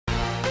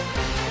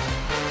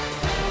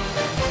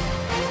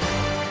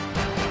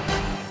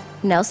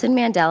Nelson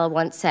Mandela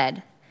once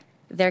said,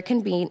 there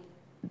can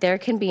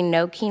be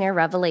no keener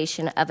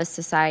revelation of a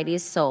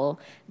society's soul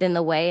than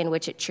the way in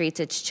which it treats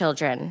its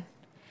children.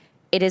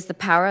 It is the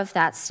power of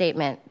that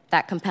statement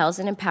that compels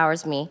and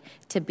empowers me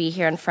to be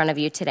here in front of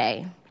you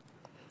today.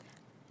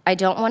 I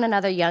don't want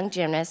another young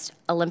gymnast,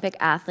 Olympic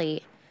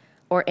athlete,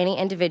 or any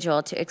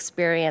individual to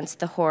experience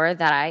the horror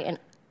that I and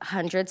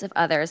hundreds of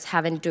others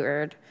have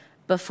endured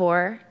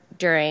before,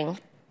 during,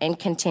 and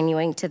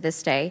continuing to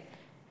this day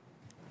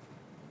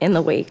in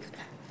the wake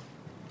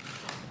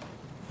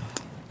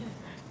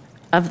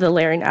of the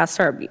Larry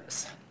Nassar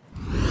abuse.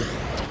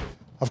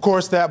 Of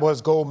course, that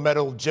was gold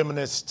medal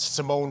gymnast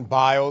Simone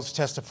Biles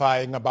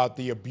testifying about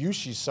the abuse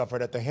she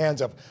suffered at the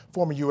hands of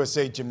former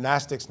USA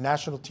Gymnastics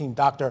national team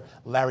doctor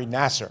Larry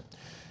Nassar.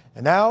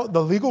 And now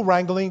the legal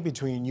wrangling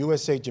between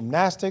USA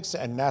Gymnastics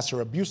and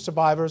Nassar abuse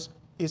survivors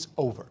is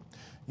over.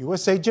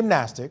 USA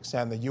Gymnastics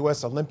and the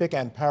U.S. Olympic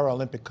and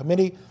Paralympic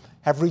Committee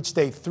have reached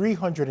a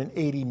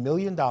 $380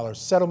 million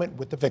settlement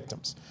with the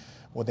victims.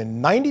 More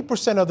than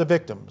 90% of the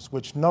victims,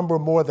 which number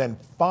more than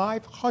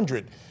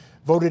 500,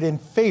 voted in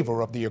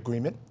favor of the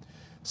agreement.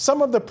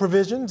 Some of the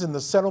provisions in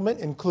the settlement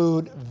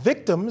include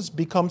victims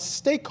become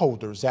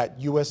stakeholders at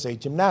USA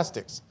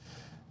Gymnastics.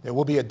 There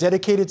will be a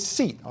dedicated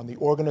seat on the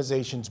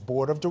organization's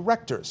board of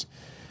directors,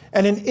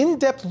 and an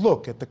in-depth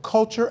look at the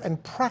culture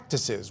and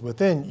practices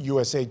within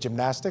USA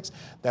Gymnastics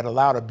that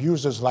allowed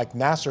abusers like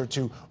Nassar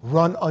to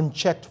run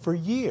unchecked for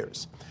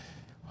years.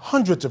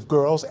 Hundreds of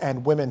girls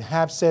and women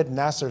have said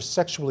Nassar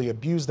sexually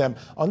abused them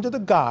under the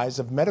guise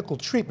of medical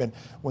treatment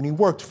when he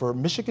worked for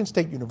Michigan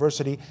State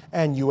University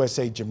and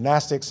USA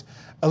Gymnastics.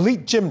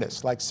 Elite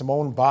gymnasts like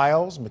Simone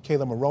Biles,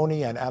 Michaela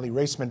Maroney, and Ali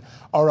Raceman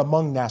are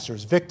among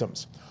Nassar's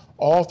victims.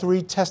 All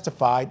three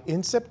testified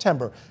in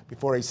September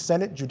before a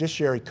Senate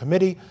Judiciary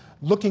Committee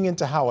looking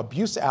into how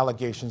abuse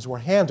allegations were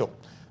handled.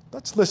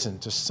 Let's listen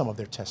to some of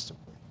their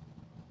testimony.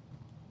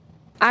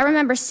 I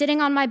remember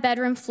sitting on my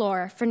bedroom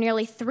floor for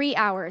nearly 3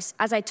 hours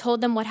as I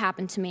told them what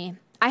happened to me.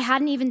 I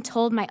hadn't even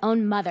told my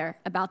own mother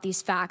about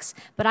these facts,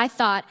 but I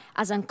thought,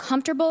 as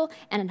uncomfortable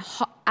and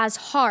as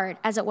hard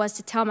as it was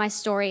to tell my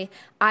story,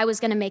 I was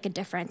going to make a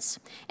difference,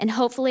 and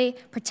hopefully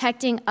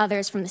protecting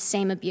others from the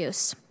same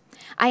abuse.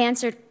 I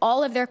answered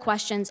all of their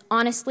questions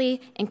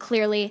honestly and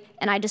clearly,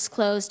 and I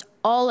disclosed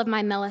all of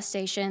my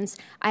molestations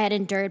I had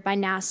endured by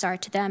Nassar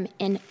to them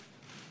in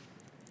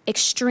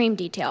extreme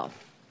detail.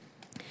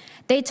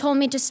 They told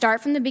me to start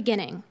from the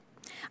beginning.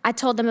 I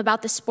told them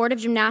about the sport of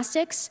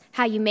gymnastics,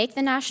 how you make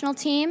the national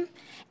team,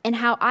 and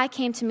how I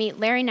came to meet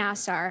Larry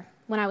Nassar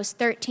when I was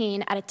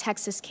 13 at a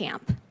Texas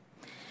camp.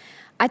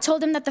 I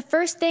told him that the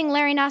first thing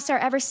Larry Nassar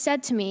ever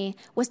said to me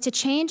was to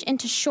change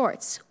into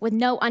shorts with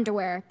no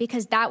underwear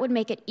because that would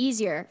make it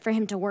easier for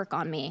him to work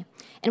on me.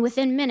 And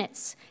within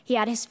minutes, he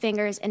had his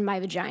fingers in my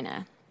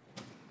vagina.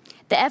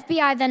 The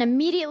FBI then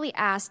immediately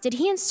asked, "Did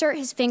he insert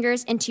his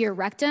fingers into your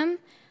rectum?"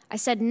 I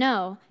said,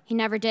 "No, he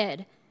never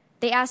did."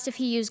 They asked if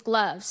he used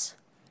gloves.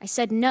 I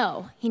said,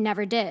 "No, he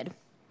never did."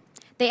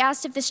 They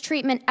asked if this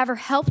treatment ever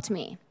helped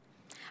me.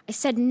 I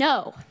said,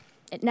 "No,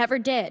 it never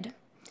did."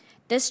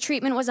 This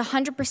treatment was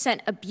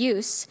 100%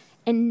 abuse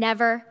and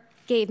never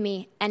gave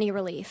me any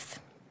relief.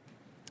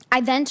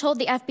 I then told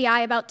the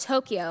FBI about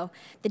Tokyo,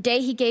 the day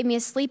he gave me a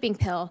sleeping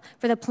pill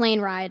for the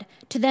plane ride,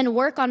 to then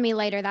work on me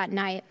later that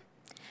night.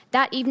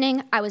 That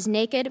evening, I was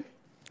naked,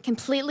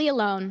 completely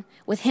alone,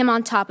 with him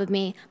on top of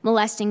me,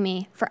 molesting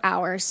me for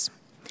hours.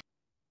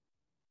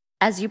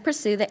 As you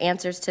pursue the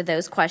answers to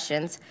those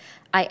questions,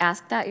 I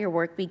ask that your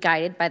work be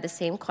guided by the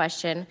same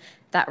question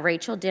that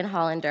Rachel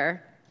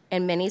Denhollander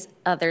and many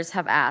others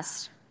have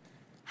asked: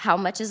 how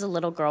much is a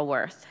little girl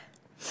worth?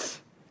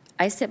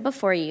 I sit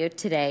before you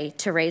today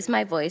to raise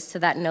my voice so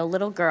that no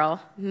little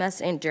girl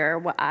must endure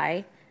what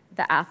I,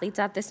 the athletes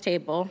at this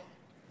table,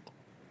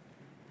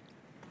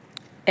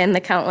 and the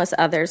countless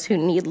others who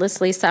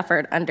needlessly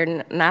suffered under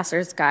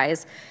Nassar's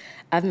guise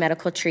of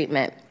medical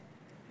treatment,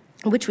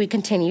 which we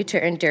continue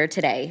to endure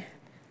today.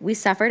 We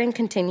suffered and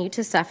continue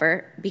to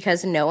suffer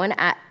because no one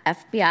at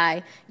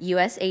FBI,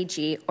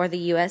 U.S.A.G., or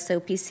the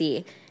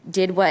USOPC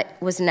did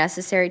what was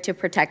necessary to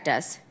protect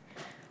us.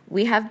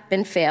 We have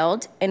been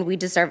failed, and we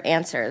deserve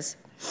answers.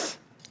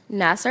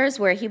 Nassar is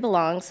where he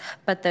belongs,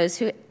 but those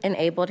who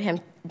enabled him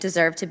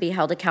deserve to be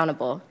held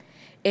accountable.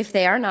 If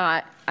they are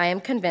not, I am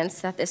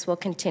convinced that this will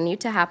continue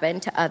to happen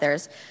to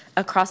others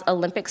across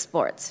Olympic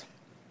sports.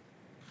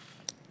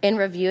 In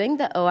reviewing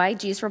the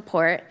OIG's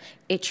report,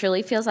 it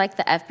truly feels like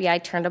the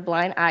FBI turned a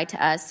blind eye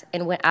to us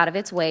and went out of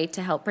its way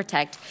to help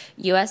protect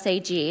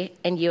USAG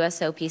and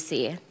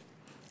USOPC.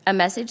 A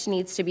message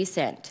needs to be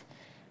sent.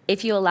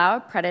 If you allow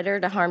a predator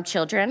to harm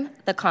children,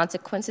 the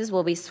consequences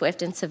will be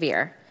swift and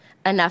severe.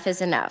 Enough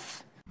is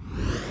enough.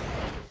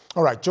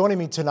 All right, joining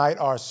me tonight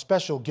are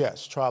special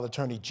guests, trial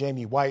attorney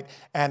Jamie White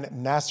and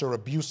Nassar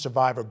abuse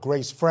survivor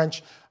Grace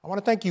French. I want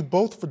to thank you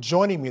both for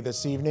joining me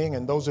this evening,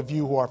 and those of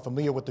you who are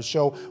familiar with the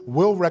show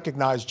will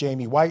recognize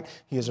Jamie White.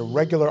 He is a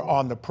regular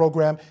on the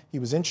program. He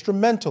was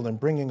instrumental in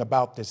bringing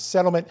about this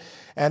settlement.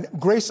 And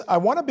Grace, I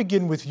want to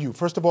begin with you.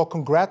 First of all,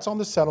 congrats on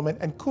the settlement,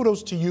 and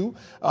kudos to you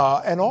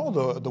and all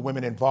the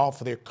women involved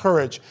for their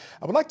courage.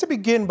 I would like to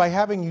begin by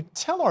having you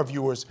tell our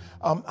viewers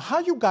how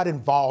you got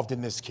involved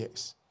in this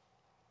case.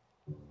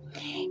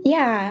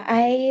 Yeah,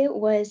 I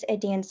was a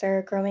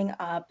dancer growing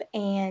up,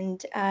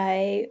 and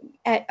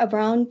at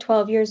around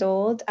 12 years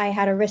old, I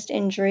had a wrist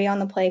injury on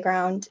the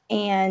playground,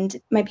 and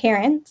my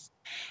parents,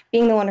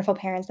 being the wonderful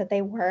parents that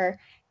they were,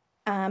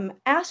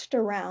 asked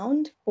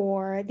around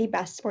for the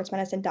best sports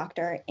medicine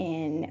doctor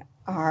in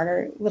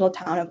our little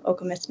town of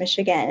Okemos,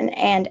 Michigan,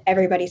 and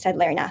everybody said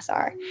Larry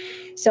Nassar.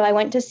 So I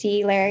went to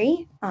see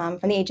Larry from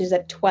the ages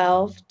of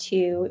 12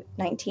 to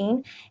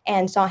 19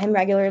 and saw him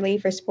regularly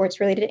for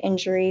sports-related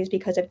injuries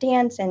because of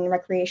dance and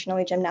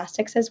recreational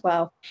gymnastics as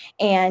well.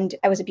 And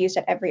I was abused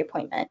at every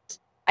appointment.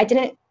 I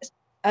didn't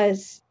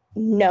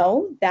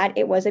know that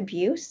it was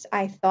abuse.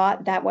 I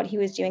thought that what he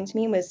was doing to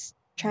me was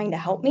trying to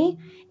help me,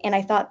 and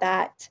I thought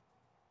that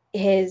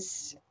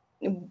his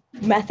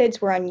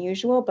methods were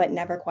unusual, but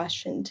never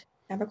questioned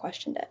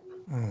it.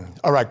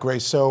 All right,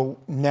 Grace. So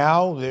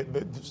now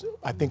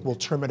I think we'll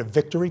term it a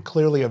victory,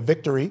 clearly a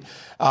victory.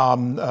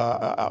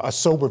 A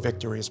sober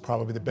victory is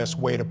probably the best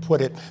way to put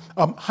it.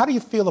 How do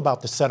you feel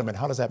about the settlement?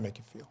 How does that make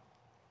you feel?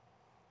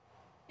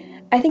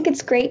 I think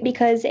it's great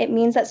because it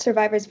means that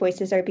survivors'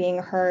 voices are being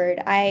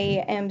heard.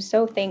 I am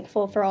so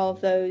thankful for all of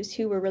those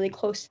who were really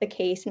close to the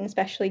case, and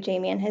especially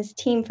Jamie and his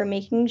team for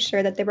making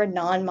sure that there were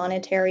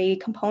non-monetary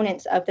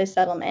components of this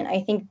settlement.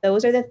 I think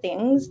those are the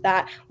things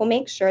that will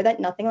make sure that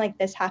nothing like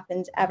this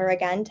happens ever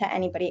again to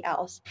anybody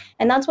else.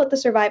 And that's what the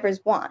survivors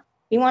want.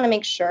 We want to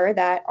make sure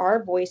that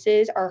our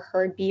voices are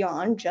heard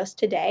beyond just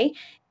today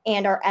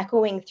and are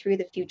echoing through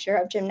the future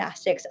of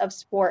gymnastics, of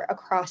sport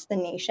across the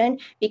nation,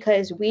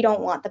 because we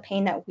don't want the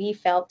pain that we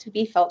felt to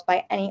be felt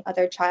by any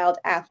other child,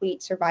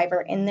 athlete,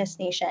 survivor in this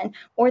nation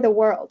or the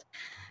world.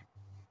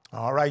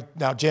 All right.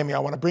 Now, Jamie, I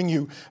want to bring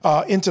you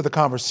into the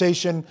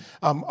conversation.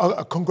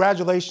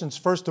 Congratulations,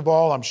 first of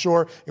all. I'm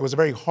sure it was a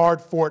very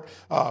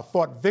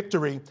hard-fought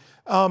victory.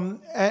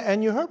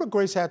 And you heard what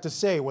Grace had to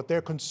say, what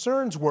their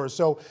concerns were.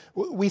 So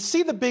we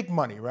see the big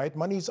money, right?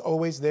 Money's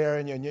always there,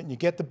 and you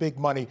get the big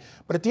money.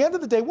 But at the end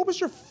of the day, what was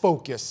your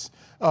focus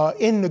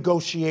in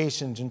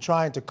negotiations and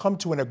trying to come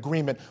to an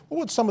agreement? What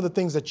were some of the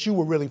things that you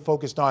were really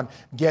focused on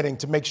getting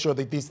to make sure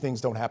that these things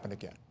don't happen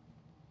again?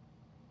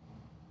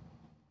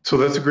 So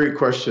that's a great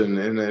question,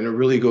 and it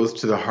really goes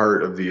to the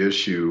heart of the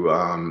issue.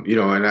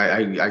 And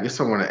I guess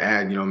I want to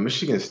add,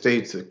 Michigan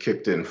State's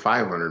kicked in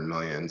 $500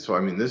 million. So,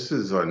 I mean, this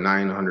is a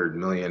 $900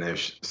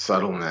 million-ish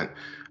settlement,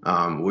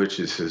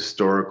 which is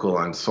historical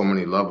on so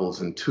many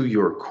levels. And to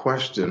your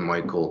question,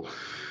 Michael,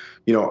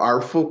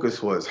 our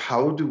focus was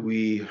how do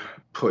we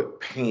put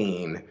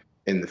pain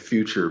in the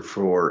future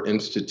for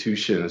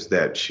institutions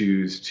that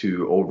choose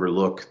to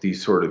overlook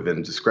these sort of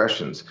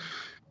indiscretions.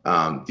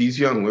 These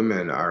young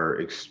women are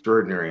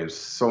extraordinary in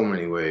so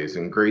many ways,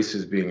 and Grace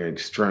is being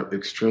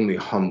extremely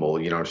humble.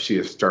 She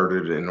has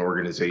started an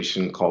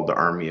organization called the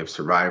Army of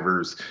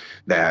Survivors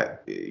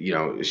that,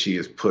 she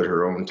has put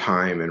her own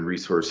time and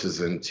resources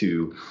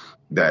into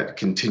that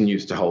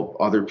continues to help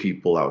other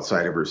people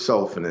outside of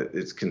herself, and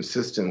it's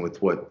consistent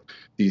with what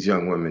these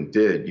young women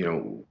did.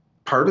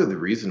 Part of the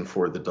reason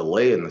for the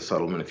delay in the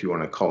settlement, if you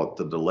want to call it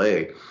the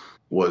delay,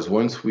 was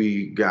once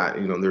we got,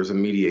 there's a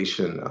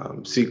mediation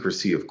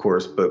secrecy, of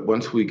course, but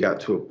once we got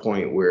to a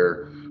point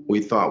where we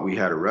thought we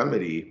had a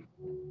remedy,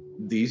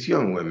 these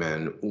young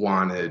women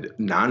wanted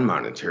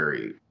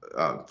non-monetary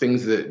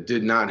things that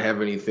did not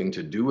have anything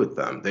to do with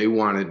them. They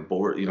wanted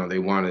they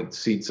wanted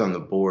seats on the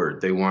board.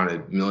 They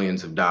wanted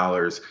millions of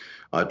dollars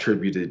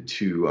attributed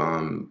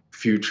to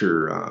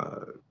future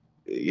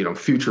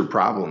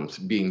problems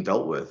being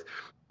dealt with.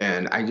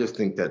 And I just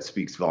think that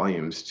speaks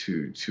volumes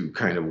to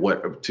kind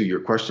of to your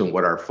question,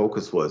 what our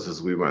focus was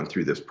as we went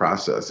through this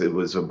process. It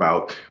was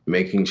about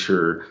making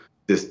sure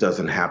this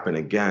doesn't happen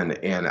again.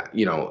 And,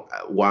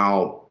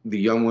 while the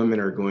young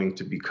women are going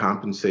to be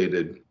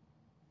compensated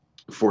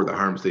for the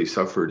harms they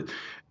suffered,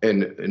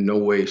 in no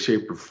way,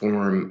 shape, or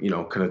form,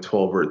 can a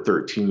 12 or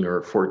 13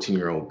 or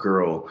 14-year-old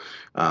girl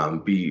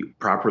be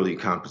properly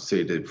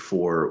compensated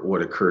for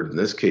what occurred in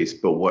this case.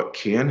 But what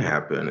can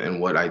happen, and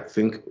what I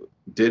think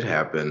did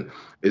happen,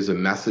 is a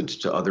message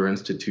to other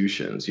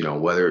institutions,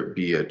 whether it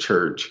be a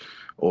church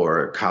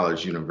or a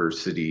college,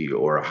 university,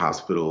 or a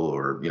hospital,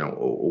 or,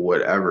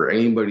 whatever,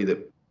 anybody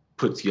that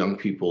puts young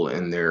people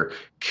in their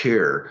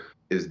care,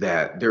 is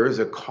that there is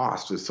a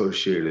cost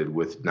associated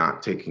with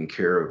not taking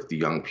care of the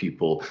young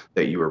people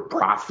that you are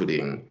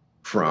profiting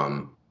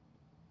from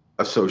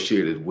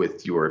associated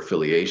with your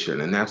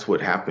affiliation. And that's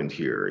what happened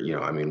here.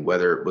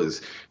 Whether it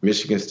was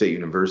Michigan State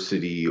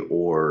University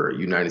or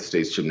United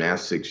States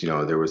Gymnastics,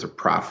 there was a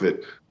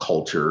profit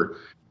culture.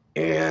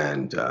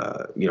 And,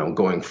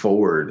 going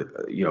forward,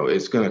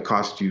 it's going to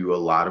cost you a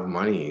lot of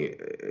money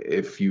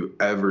if you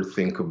ever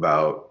think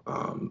about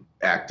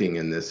acting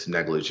in this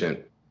negligent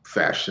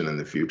fashion in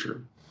the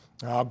future.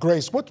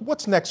 Grace,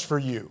 what's next for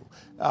you?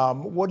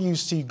 What do you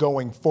see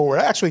going forward?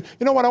 Actually,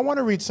 you know what? I want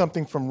to read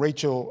something from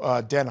Rachel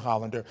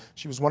Denhollander.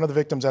 She was one of the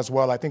victims as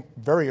well, I think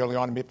very early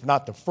on, if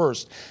not the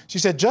first. She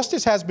said,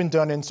 "Justice has been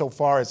done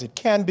insofar as it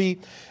can be,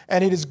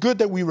 and it is good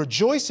that we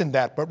rejoice in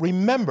that. But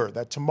remember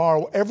that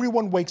tomorrow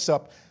everyone wakes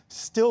up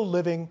still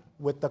living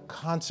with the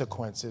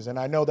consequences." And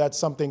I know that's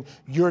something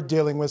you're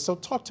dealing with. So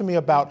talk to me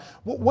about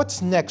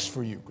what's next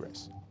for you,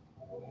 Grace.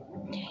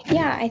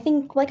 Yeah, I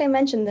think, like I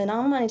mentioned, the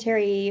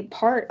non-monetary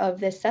part of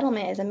this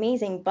settlement is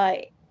amazing,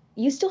 but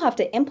you still have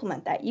to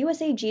implement that.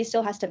 USAG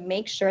still has to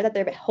make sure that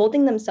they're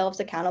holding themselves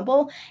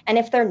accountable. And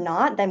if they're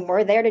not, then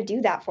we're there to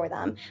do that for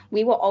them.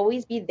 We will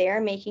always be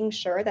there making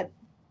sure that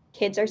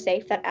kids are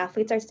safe, that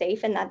athletes are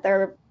safe, and that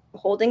they're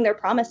holding their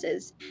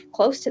promises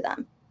close to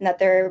them, and that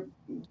they're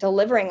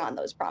delivering on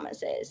those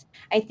promises.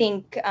 I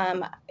think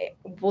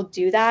we'll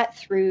do that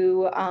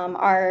through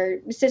our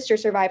sister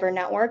survivor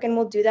network, and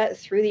we'll do that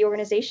through the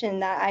organization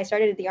that I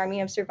started, the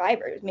Army of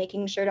Survivors,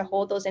 making sure to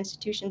hold those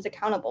institutions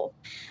accountable.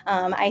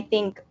 I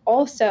think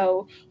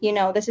also,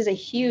 this is a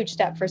huge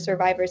step for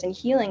survivors in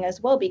healing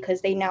as well,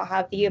 because they now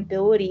have the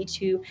ability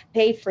to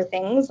pay for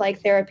things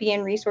like therapy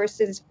and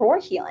resources for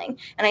healing.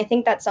 And I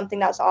think that's something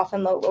that's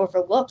often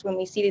overlooked when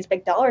we see these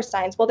big dollar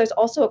signs. Well, there's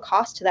also a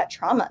cost to that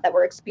trauma that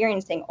we're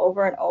experiencing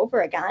over and over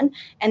again.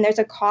 And there's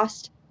a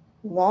cost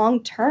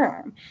long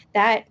term.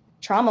 That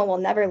trauma will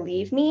never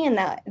leave me, and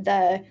that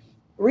the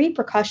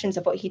repercussions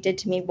of what he did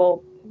to me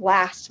will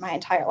last my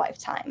entire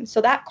lifetime.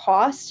 So that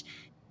cost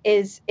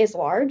is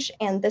large,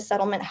 and this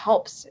settlement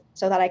helps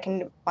so that I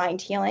can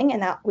find healing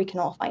and that we can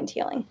all find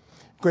healing.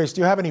 Grace,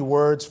 do you have any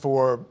words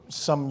for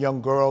some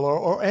young girl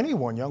or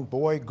anyone, young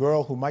boy,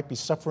 girl, who might be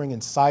suffering in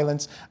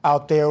silence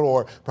out there,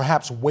 or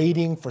perhaps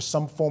waiting for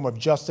some form of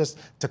justice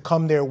to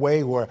come their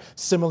way, who are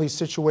similarly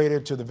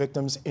situated to the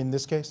victims in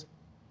this case?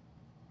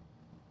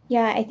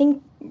 Yeah, I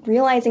think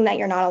realizing that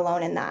you're not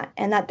alone in that,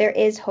 and that there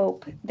is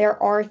hope,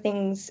 there are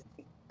things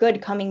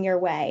good coming your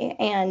way,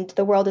 and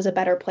the world is a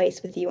better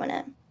place with you in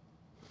it.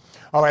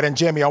 All right, and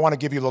Jamie, I want to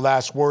give you the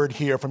last word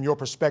here. From your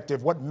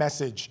perspective, what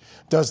message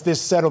does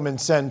this settlement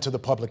send to the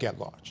public at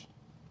large?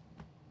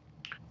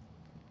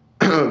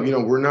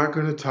 We're not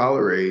going to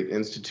tolerate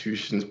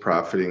institutions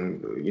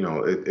profiting,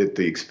 at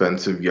the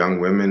expense of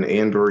young women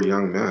and or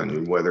young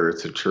men, whether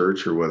it's a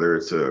church or whether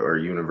it's our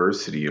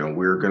university.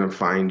 We're going to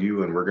find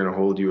you and we're going to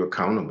hold you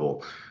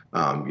accountable.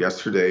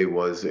 Yesterday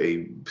was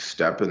a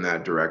step in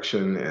that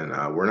direction,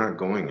 and we're not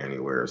going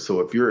anywhere. So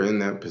if you're in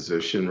that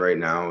position right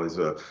now as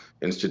a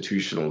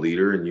institutional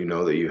leader and you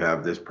know that you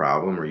have this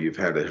problem or you've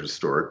had it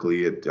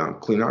historically,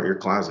 clean out your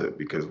closet,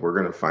 because we're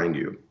going to find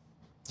you.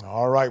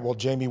 All right. Well,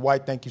 Jamie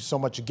White, thank you so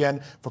much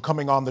again for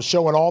coming on the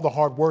show and all the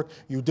hard work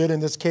you did in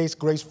this case.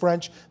 Grace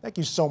French, thank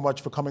you so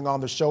much for coming on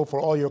the show, for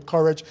all your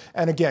courage.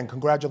 And again,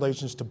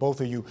 congratulations to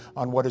both of you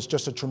on what is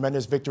just a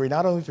tremendous victory,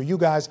 not only for you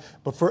guys,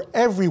 but for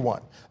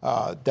everyone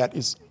that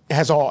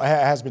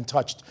has been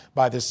touched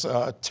by this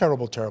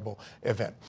terrible, terrible event.